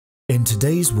In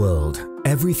today's world,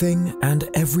 everything and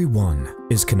everyone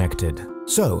is connected.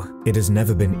 So, it has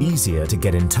never been easier to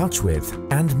get in touch with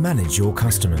and manage your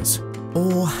customers.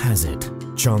 Or has it?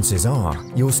 Chances are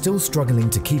you're still struggling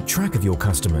to keep track of your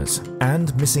customers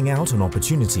and missing out on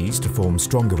opportunities to form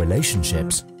stronger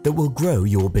relationships that will grow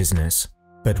your business.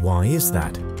 But why is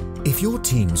that? If your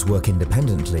teams work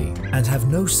independently and have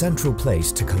no central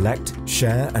place to collect,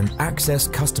 share and access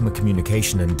customer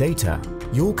communication and data,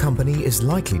 your company is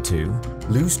likely to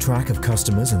lose track of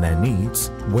customers and their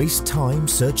needs, waste time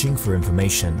searching for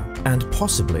information, and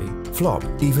possibly flop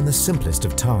even the simplest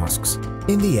of tasks.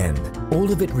 In the end,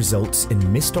 all of it results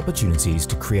in missed opportunities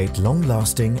to create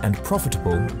long-lasting and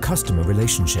profitable customer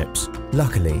relationships.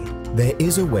 Luckily, there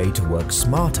is a way to work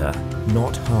smarter,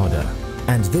 not harder.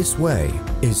 And this way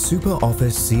is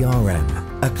SuperOffice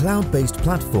CRM, a cloud-based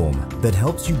platform that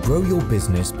helps you grow your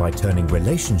business by turning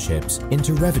relationships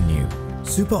into revenue.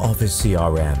 SuperOffice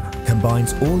CRM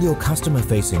combines all your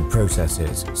customer-facing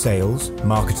processes, sales,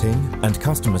 marketing, and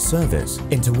customer service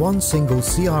into one single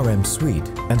CRM suite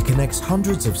and connects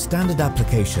hundreds of standard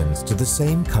applications to the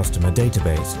same customer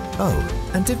database. Oh,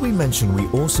 and did we mention we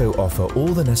also offer all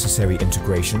the necessary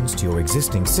integrations to your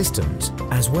existing systems,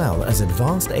 as well as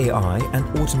advanced AI and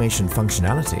automation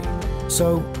functionality?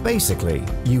 So, basically,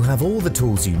 you have all the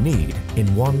tools you need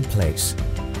in one place.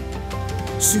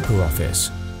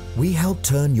 SuperOffice. We help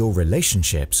turn your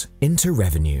relationships into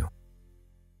revenue.